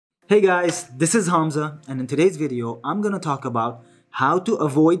Hey guys, this is Hamza, and in today's video, I'm gonna talk about how to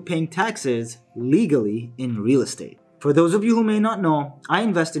avoid paying taxes legally in real estate. For those of you who may not know, I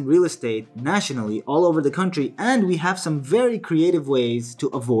invest in real estate nationally all over the country, and we have some very creative ways to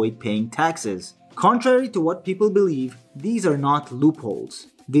avoid paying taxes. Contrary to what people believe, these are not loopholes.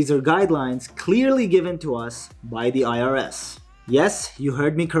 These are guidelines clearly given to us by the IRS. Yes, you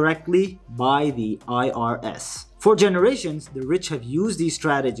heard me correctly, by the IRS. For generations, the rich have used these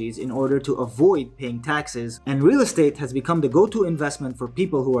strategies in order to avoid paying taxes, and real estate has become the go-to investment for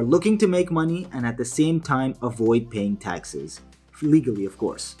people who are looking to make money and at the same time avoid paying taxes. Legally, of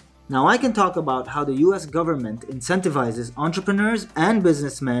course. Now, I can talk about how the US government incentivizes entrepreneurs and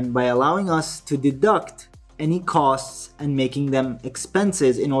businessmen by allowing us to deduct any costs and making them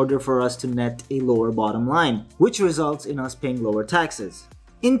expenses in order for us to net a lower bottom line, which results in us paying lower taxes.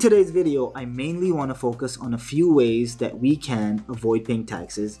 In today's video, I mainly want to focus on a few ways that we can avoid paying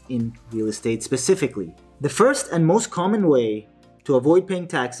taxes in real estate specifically. The first and most common way to avoid paying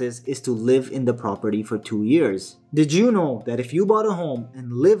taxes is to live in the property for 2 years. Did you know that if you bought a home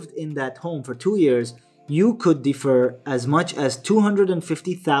and lived in that home for 2 years, you could defer as much as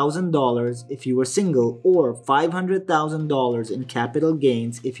 $250,000 if you were single, or $500,000 in capital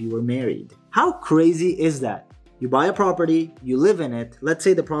gains if you were married? How crazy is that? You buy a property, you live in it, let's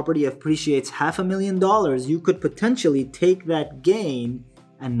say the property appreciates $500,000, you could potentially take that gain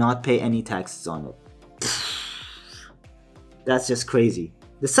and not pay any taxes on it. That's just crazy.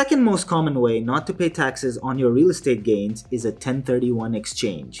 The second most common way not to pay taxes on your real estate gains is a 1031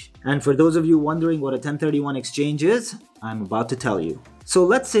 exchange. And for those of you wondering what a 1031 exchange is, I'm about to tell you. So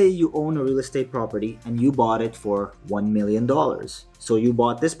let's say you own a real estate property and you bought it for $1 million. So you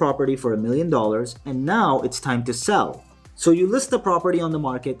bought this property for $1 million and now it's time to sell. So you list the property on the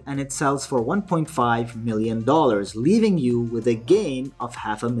market and it sells for $1.5 million, leaving you with a gain of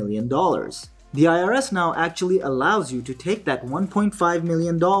 $500,000. The IRS now actually allows you to take that $1.5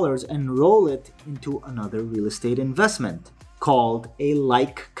 million and roll it into another real estate investment called a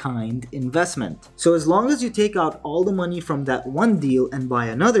like-kind investment. So as long as you take out all the money from that one deal and buy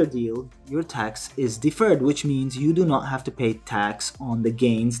another deal, your tax is deferred, which means you do not have to pay tax on the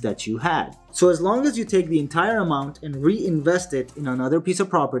gains that you had. So as long as you take the entire amount and reinvest it in another piece of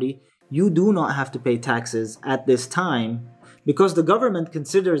property, you do not have to pay taxes at this time, because the government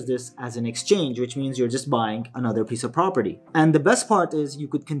considers this as an exchange, which means you're just buying another piece of property. And the best part is you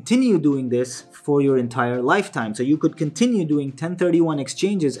could continue doing this for your entire lifetime. So you could continue doing 1031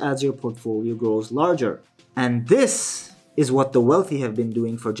 exchanges as your portfolio grows larger. And this is what the wealthy have been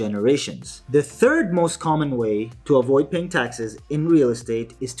doing for generations. The third most common way to avoid paying taxes in real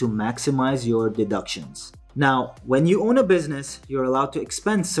estate is to maximize your deductions. Now, when you own a business, you're allowed to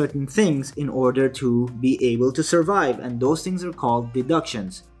expense certain things in order to be able to survive, and those things are called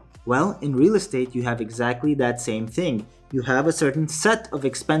deductions. Well, in real estate, you have exactly that same thing. You have a certain set of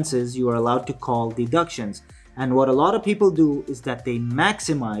expenses you are allowed to call deductions, and what a lot of people do is that they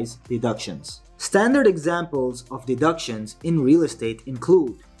maximize deductions. Standard examples of deductions in real estate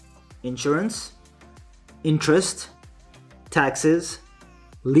include insurance, interest, taxes,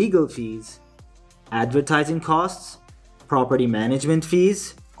 legal fees, advertising costs, property management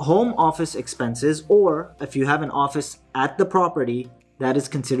fees, home office expenses, or if you have an office at the property, that is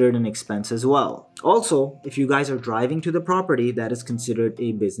considered an expense as well. Also, if you guys are driving to the property, that is considered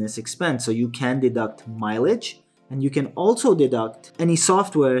a business expense. So you can deduct mileage, and you can also deduct any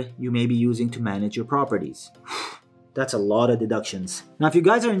software you may be using to manage your properties. That's a lot of deductions. Now, if you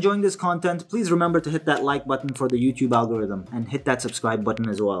guys are enjoying this content, please remember to hit that like button for the YouTube algorithm and hit that subscribe button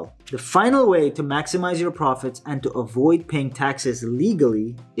as well. The final way to maximize your profits and to avoid paying taxes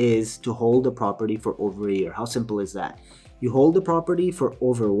legally is to hold a property for over a year. How simple is that? You hold the property for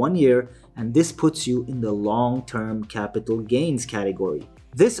over 1 year, and this puts you in the long-term capital gains category.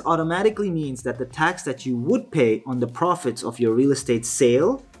 This automatically means that the tax that you would pay on the profits of your real estate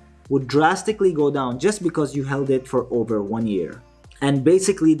sale would drastically go down just because you held it for over 1 year. And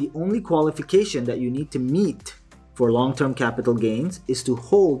basically, the only qualification that you need to meet for long-term capital gains is to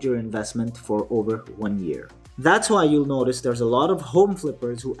hold your investment for over 1 year. That's why you'll notice there's a lot of home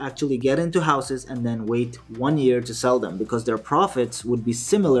flippers who actually get into houses and then wait 1 year to sell them, because their profits would be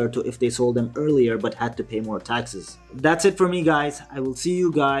similar to if they sold them earlier but had to pay more taxes. That's it for me, guys. I will see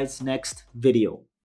you guys next video.